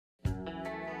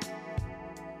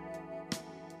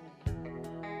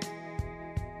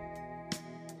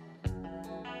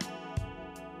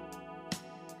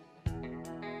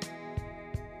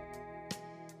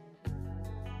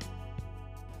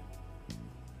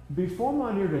Before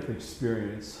my near-death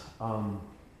experience,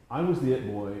 I was the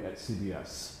it boy at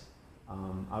CBS.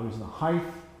 I was in the height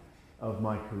of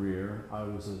my career. I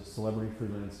was a celebrity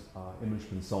freelance image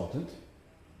consultant.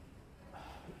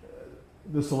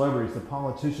 The celebrities, the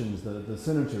politicians, the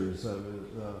senators,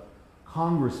 the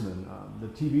congressmen, the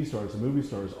TV stars, the movie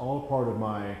stars, all part of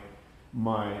my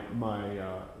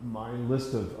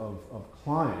list of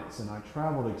clients, and I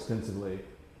traveled extensively.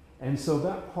 And so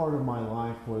that part of my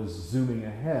life was zooming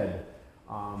ahead.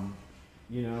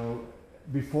 You know,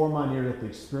 before my near-death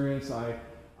experience, I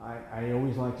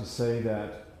always like to say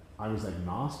that I was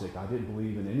agnostic. I didn't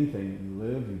believe in anything. You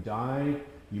live, you die,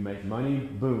 you make money,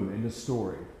 boom, end of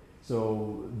story.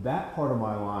 So that part of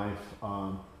my life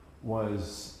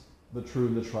was the true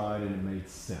and the tried, and it made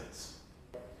sense.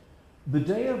 The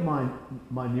day of my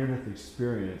near-death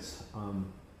experience,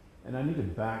 and I need to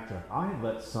backtrack, I had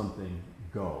let something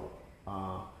go.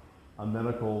 A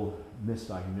medical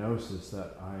misdiagnosis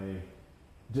that I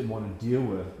didn't want to deal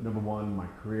with. Number one, my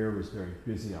career was very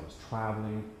busy. I was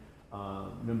traveling.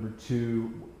 Number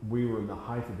two, we were in the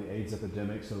height of the AIDS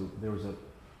epidemic, so there was a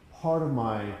part of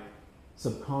my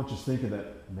subconscious thinking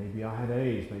that maybe I had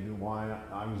AIDS, maybe why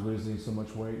I was losing so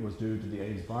much weight was due to the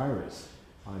AIDS virus.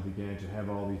 I began to have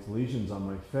all these lesions on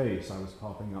my face. I was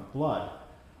coughing up blood.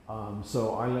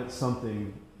 So I let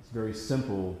something very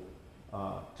simple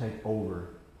take over.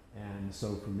 And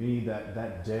so for me,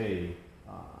 that day,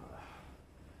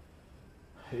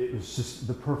 it was just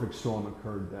the perfect storm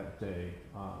occurred that day.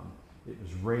 It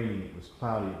was raining, it was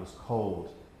cloudy, it was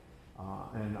cold.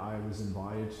 And I was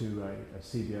invited to a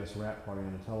CBS rap party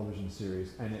on a television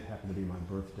series, and it happened to be my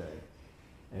birthday.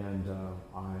 And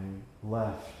I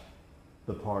left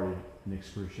the party in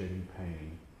excruciating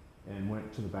pain and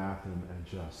went to the bathroom and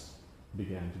just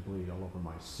began to bleed all over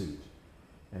my suit.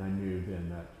 And I knew then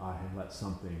that I had let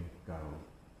something go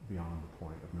beyond the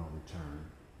point of no return.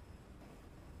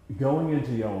 Going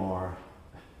into the OR,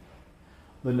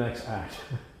 the next act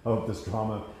of this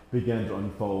drama began to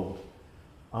unfold.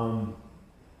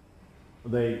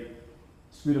 They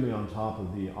scooted me on top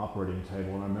of the operating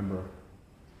table, and I remember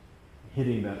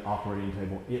hitting that operating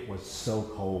table. It was so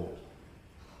cold.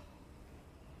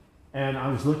 And I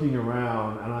was looking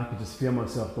around, and I could just feel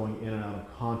myself going in and out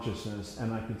of consciousness,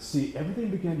 and I could see everything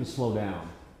began to slow down,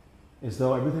 as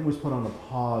though everything was put on a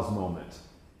pause moment.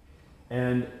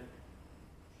 And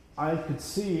I could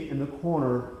see in the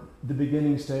corner the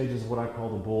beginning stages of what I call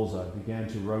the bullseye began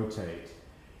to rotate,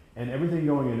 and everything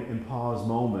going in pause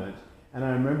moment. And I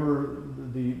remember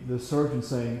the surgeon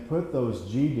saying, "Put those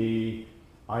GD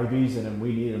IVs in him,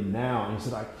 we need them now." And he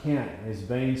said, "I can't, his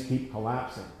veins keep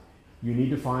collapsing. You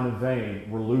need to find a vein,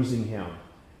 we're losing him."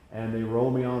 And they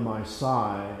rolled me on my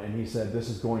side, and he said, "This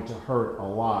is going to hurt a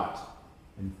lot."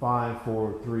 And 5,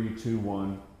 4, 3, 2,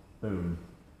 1, boom.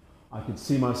 I could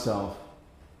see myself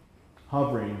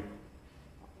hovering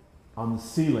on the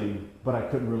ceiling, but I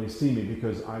couldn't really see me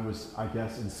because I was, I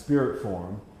guess, in spirit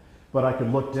form. But I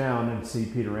could look down and see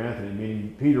Peter Anthony,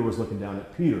 meaning Peter was looking down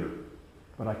at Peter,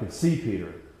 but I could see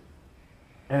Peter.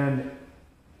 And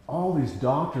all these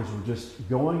doctors were just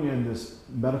going in this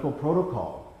medical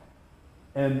protocol.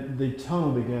 And the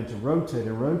tunnel began to rotate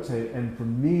and rotate, and for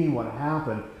me, what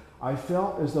happened, I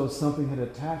felt as though something had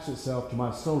attached itself to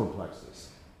my solar plexus,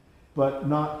 but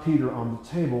not Peter on the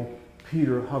table,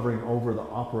 Peter hovering over the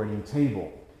operating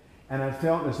table. And I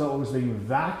felt as though it was being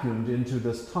vacuumed into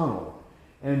this tunnel.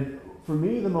 And for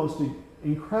me, the most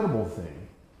incredible thing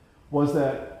was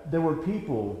that there were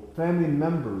people, family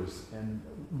members and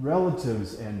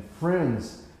relatives and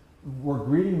friends were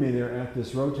greeting me there at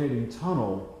this rotating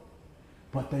tunnel,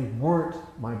 but they weren't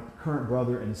my current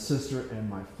brother and sister and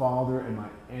my father and my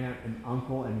aunt and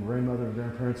uncle and grandmother and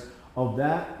grandparents of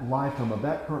that lifetime, of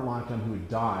that current lifetime who had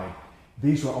died.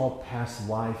 These were all past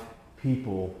life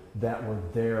people that were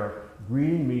there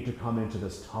greeting me to come into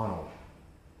this tunnel.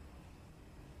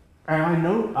 And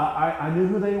I knew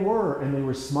who they were, and they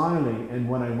were smiling. And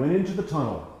when I went into the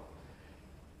tunnel,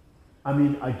 I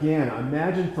mean, again,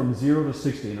 imagine from 0 to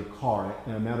 60 in a car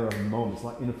in a matter of moments,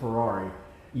 like in a Ferrari.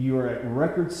 You are at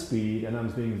record speed, and I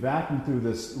was being vacuumed through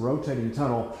this rotating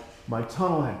tunnel. My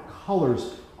tunnel had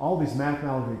colors, all these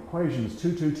mathematical equations,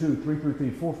 2, 2, 2, 3, 3, 3,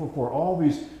 4, 4, 4, all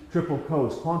these triple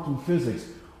codes, quantum physics,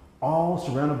 all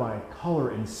surrounded by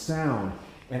color and sound.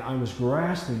 And I was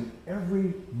grasping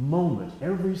every moment,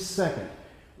 every second,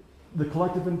 the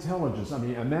collective intelligence. I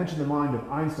mean, imagine the mind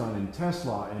of Einstein and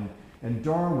Tesla and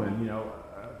Darwin, you know,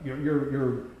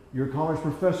 your college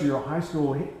professor, your high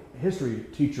school history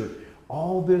teacher.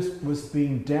 All this was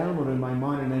being downloaded in my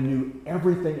mind, and I knew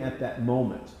everything at that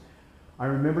moment. I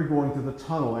remember going through the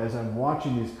tunnel as I'm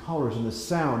watching these colors and the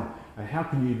sound. And how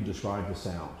can you even describe the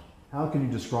sound? How can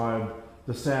you describe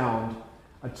the sound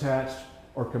attached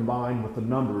or combined with the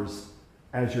numbers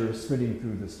as you're spinning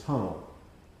through this tunnel?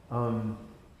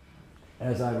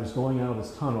 As I was going out of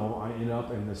this tunnel, I ended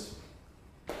up in this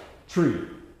tree.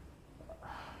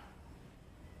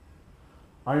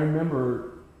 I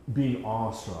remember being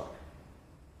awestruck,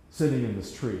 sitting in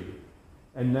this tree,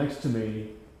 and next to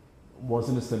me was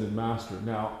an ascended master.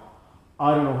 Now,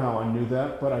 I don't know how I knew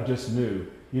that, but I just knew.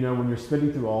 You know, when you're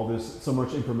spinning through all this, so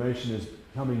much information is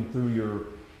coming through your,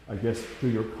 I guess,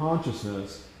 through your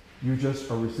consciousness, you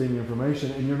just are receiving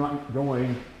information and you're not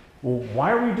going, well,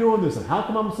 why are we doing this? And how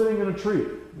come I'm sitting in a tree?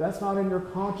 That's not in your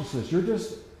consciousness. You're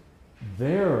just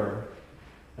there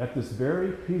at this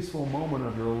very peaceful moment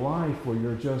of your life where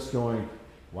you're just going,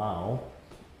 wow,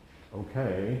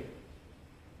 okay.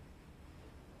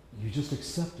 You just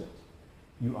accept it.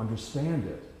 You understand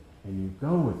it. And you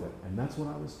go with it. And that's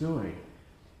what I was doing.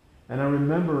 And I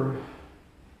remember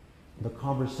the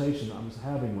conversation I was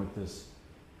having with this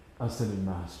ascended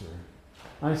master.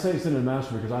 I say ascended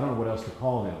master because I don't know what else to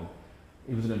call him.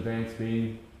 He was an advanced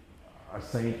being, a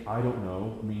saint, I don't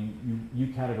know. I mean, you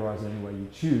categorize it any way you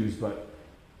choose, but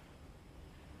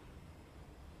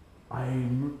I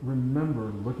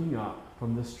remember looking up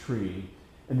from this tree,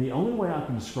 and the only way I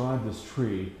can describe this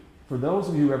tree, for those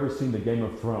of you who have ever seen the Game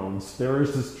of Thrones, there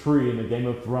is this tree in the Game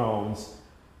of Thrones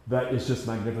that is just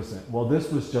magnificent. Well,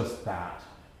 this was just that.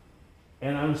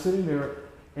 And I was sitting there,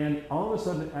 and all of a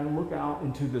sudden I look out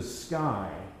into the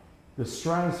sky, the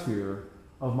stratosphere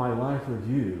of my life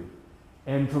review.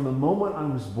 And from the moment I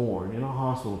was born in a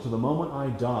hospital to the moment I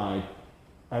died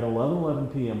at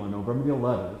 11:11 p.m. on November the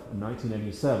 11th, in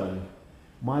 1987,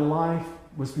 my life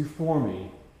was before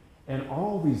me. And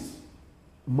all these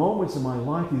moments in my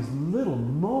life, these little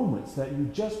moments that you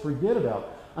just forget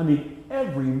about. I mean,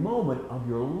 every moment of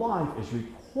your life is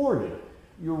recorded.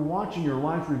 You're watching your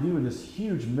life review in this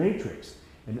huge matrix,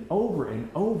 and over and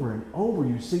over and over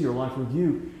you see your life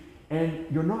review, and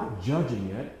you're not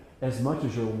judging it as much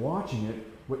as you're watching it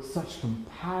with such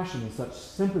compassion and such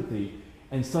sympathy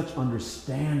and such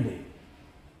understanding.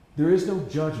 There is no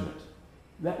judgment.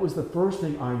 That was the first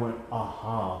thing I went,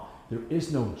 aha, there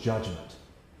is no judgment.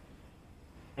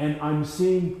 And I'm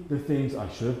seeing the things I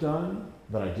should have done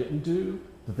that I didn't do,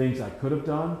 the things I could have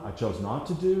done, I chose not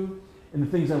to do, and the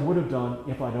things I would have done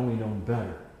if I'd only known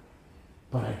better.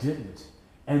 But I didn't.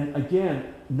 And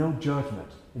again, no judgment.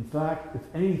 In fact, if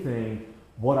anything,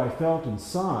 what I felt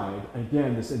inside,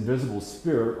 again, this invisible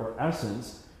spirit or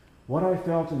essence, what I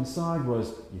felt inside was,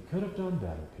 you could have done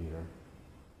better, Peter.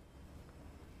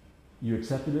 You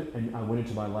accepted it, and I went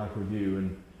into my life review,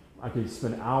 and I could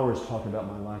spend hours talking about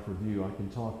my life review. I can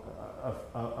talk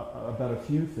about a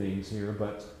few things here,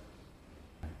 but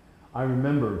I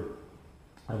remember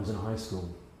I was in high school,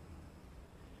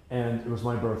 and it was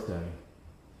my birthday,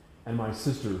 and my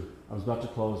sister, I was about to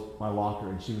close my locker,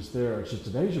 and she was there, and she said,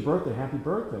 today's your birthday, happy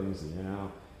birthday. And I said, yeah.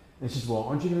 And she said, well,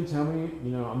 aren't you going to tell me,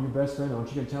 you know, I'm your best friend, aren't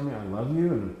you going to tell me I love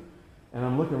you? And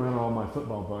I'm looking around at all my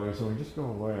football buddies, so just go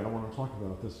away, I don't want to talk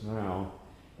about this now.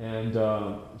 And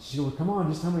she said, well, come on,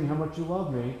 just tell me how much you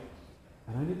love me.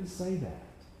 And I didn't say that.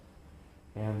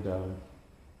 And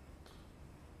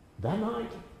that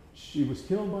night, she was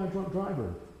killed by a drunk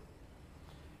driver.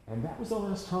 And that was the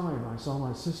last time I saw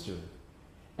my sister.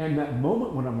 And that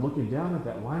moment when I'm looking down at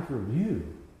that life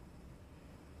review,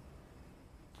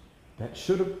 that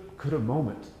should-have, could-have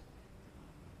moment,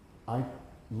 I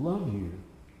love you,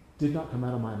 did not come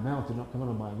out of my mouth, did not come out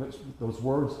of my lips. Those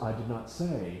words I did not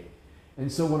say.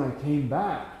 And so when I came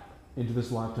back into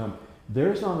this lifetime,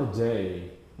 there's not a day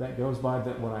that goes by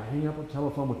that when I hang up a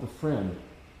telephone with a friend,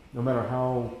 no matter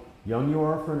how young you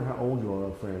are a friend or how old you are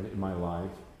a friend in my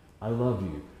life, I love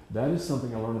you. That is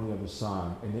something I learned on the other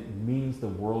side, and it means the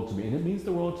world to me. And it means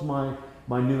the world to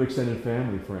my new extended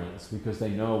family friends, because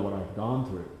they know what I've gone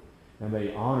through. And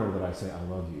they honor that I say I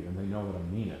love you, and they know that I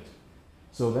mean it.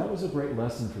 So that was a great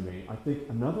lesson for me. I think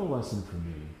another lesson for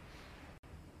me,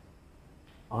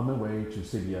 on my way to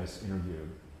CBS interview,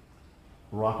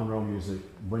 rock and roll music,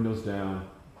 windows down,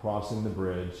 crossing the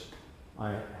bridge.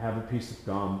 I have a piece of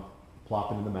gum,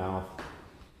 plop it in the mouth,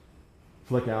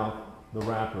 flick out the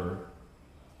wrapper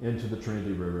into the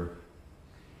Trinity River.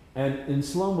 And in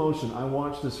slow motion, I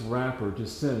watched this wrapper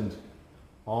descend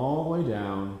all the way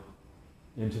down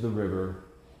into the river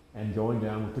and going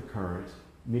down with the current,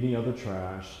 meeting other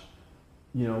trash,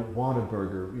 you know,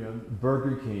 Whataburger, you know,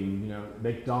 Burger King, you know,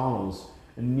 McDonald's,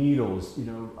 and needles, you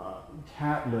know,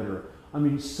 cat litter. I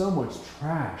mean, so much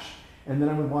trash. And then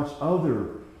I would watch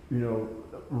other, you know,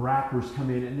 wrappers come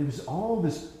in, and it was all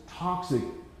this toxic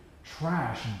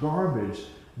trash, garbage,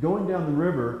 going down the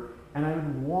river. and I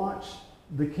would watch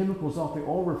the chemicals off the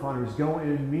oil refineries go in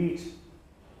and meet,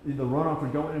 the runoff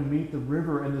would go in and meet the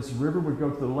river, and this river would go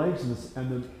to the lakes,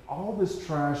 and then all this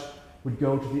trash would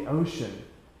go to the ocean.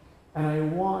 And I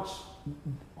watched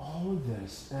all of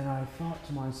this, and I thought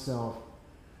to myself,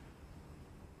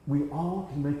 we all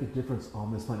can make a difference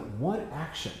on this planet. One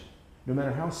action, no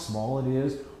matter how small it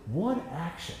is, one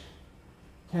action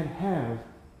can have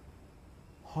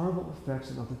horrible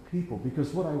effects on other people.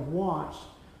 Because what I watched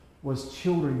was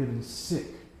children getting sick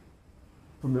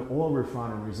from the oil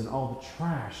refineries and all the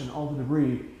trash and all the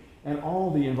debris, and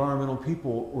all the environmental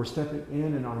people were stepping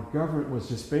in, and our government was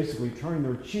just basically turning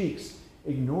their cheeks,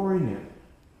 ignoring it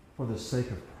for the sake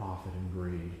of profit and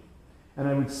greed. And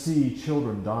I would see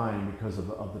children dying because of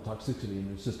the toxicity in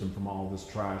their system from all this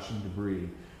trash and debris.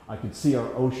 I could see our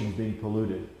oceans being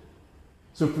polluted.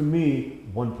 So for me,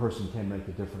 one person can make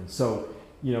a difference. So,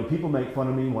 people make fun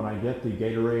of me when I get the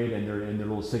Gatorade and they're in their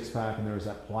little six-pack and there's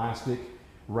that plastic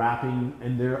wrapping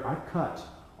in there. I cut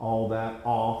all that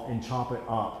off and chop it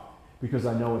up because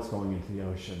I know it's going into the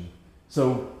ocean.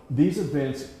 So these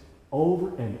events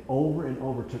over and over and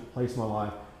over took place in my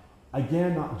life.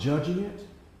 Again, not judging it,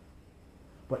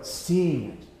 but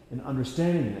seeing it and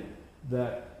understanding it,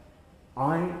 that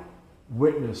I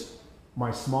witnessed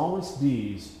my smallest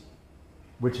deeds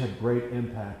which had great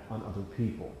impact on other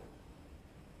people.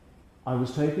 I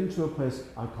was taken to a place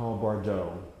I call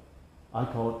Bardo. I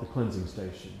call it the cleansing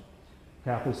station.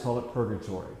 Catholics call it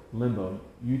purgatory, limbo.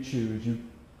 You choose, you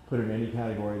put it in any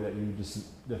category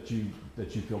that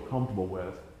you feel comfortable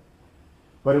with.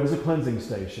 But it was a cleansing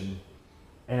station,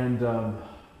 and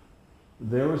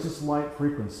there was this light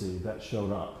frequency that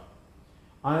showed up.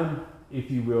 I'm, if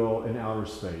you will, in outer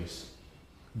space,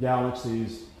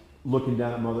 galaxies, looking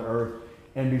down at Mother Earth,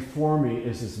 and before me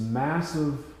is this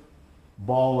massive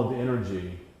ball of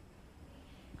energy,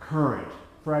 current,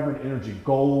 fragment energy,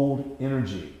 gold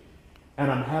energy. And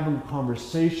I'm having a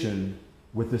conversation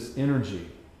with this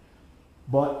energy.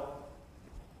 But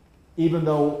even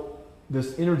though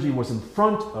this energy was in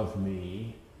front of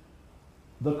me,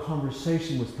 the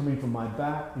conversation was coming from my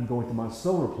back and going through my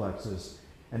solar plexus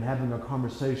and having a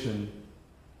conversation.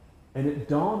 And it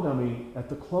dawned on me at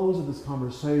the close of this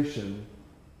conversation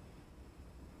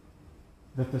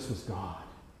that this was God.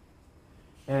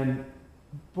 And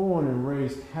born and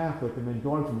raised Catholic, and then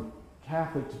going from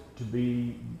Catholic to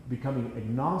becoming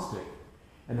agnostic,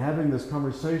 and having this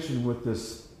conversation with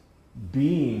this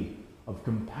being of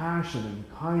compassion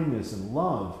and kindness and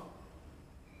love.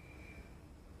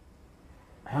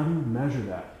 How do you measure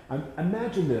that?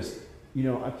 Imagine this,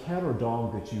 a cat or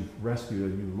dog that you've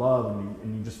rescued and you love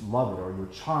and you just love it, or your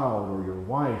child or your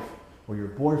wife or your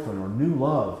boyfriend or new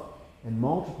love, and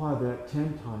multiply that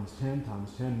 10 times 10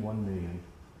 times 10, 1 million.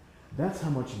 That's how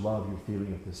much love you're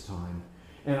feeling at this time.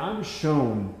 And I was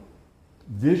shown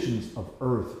visions of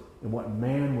earth and what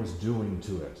man was doing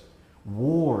to it.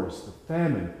 Wars, the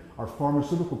famine, our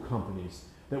pharmaceutical companies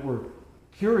that were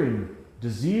curing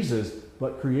diseases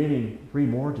but creating 3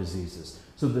 more diseases.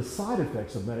 So the side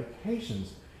effects of medications,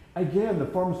 again, the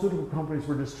pharmaceutical companies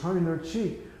were just turning their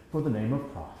cheek for the name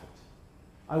of profit.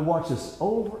 I watched this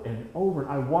over and over,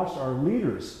 and I watched our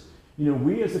leaders,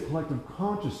 we as a collective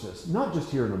consciousness, not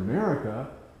just here in America,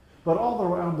 but all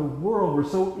around the world, were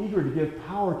so eager to give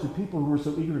power to people who were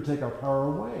so eager to take our power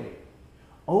away.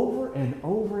 Over and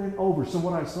over and over. So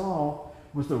what I saw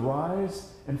was the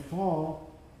rise and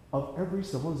fall of every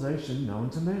civilization known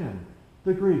to man.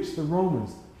 The Greeks, the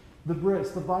Romans, the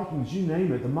Brits, the Vikings, you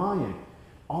name it, the Mayan.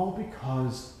 All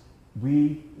because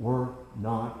we were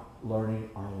not learning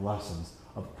our lessons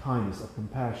of kindness, of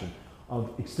compassion,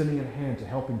 of extending a hand to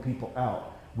helping people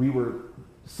out. We were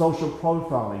social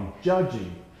profiling,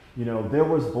 judging. There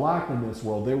was black in this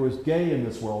world, there was gay in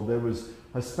this world, there was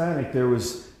Hispanic, there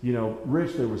was,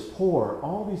 rich, there was poor,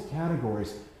 all these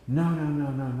categories.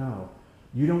 No.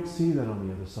 You don't see that on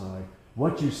the other side.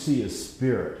 What you see is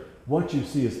spirit. What you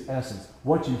see is essence.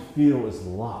 What you feel is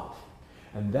love.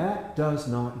 And that does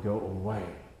not go away.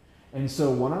 And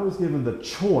so when I was given the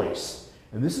choice,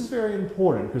 and this is very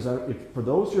important because for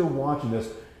those who are watching this,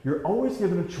 you're always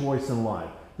given a choice in life.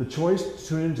 The choice to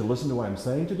tune in to listen to what I'm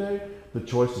saying today, the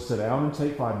choice to sit down and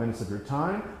take 5 minutes of your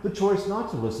time, the choice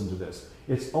not to listen to this.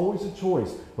 It's always a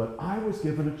choice, but I was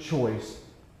given a choice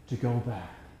to go back.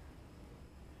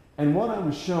 And what I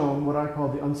was shown, what I call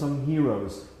the unsung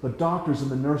heroes, the doctors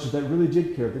and the nurses that really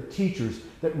did care, the teachers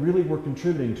that really were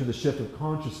contributing to the shift of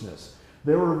consciousness.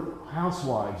 There were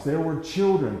housewives, there were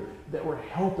children that were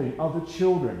helping other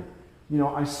children.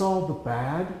 I saw the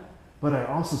bad, but I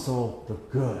also saw the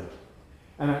good.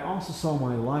 And I also saw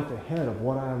my life ahead of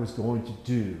what I was going to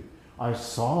do. I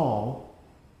saw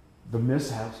the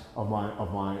mishaps of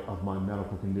my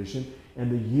medical condition and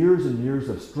the years and years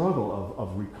of struggle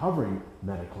of recovering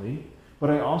medically, but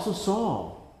I also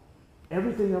saw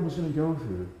everything I was going to go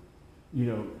through, you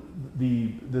know,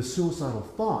 the suicidal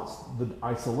thoughts, the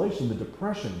isolation, the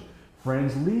depression,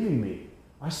 friends leaving me.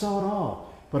 I saw it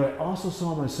all, but I also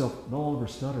saw myself no longer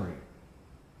stuttering.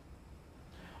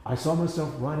 I saw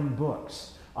myself writing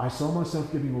books. I saw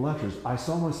myself giving lectures. I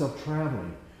saw myself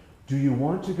traveling. Do you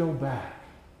want to go back?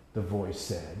 The voice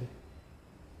said.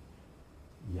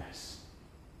 Yes.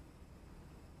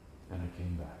 And I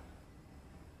came back.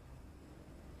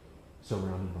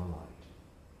 Surrounded by light.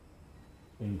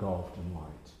 Engulfed in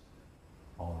light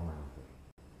all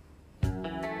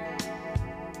around me.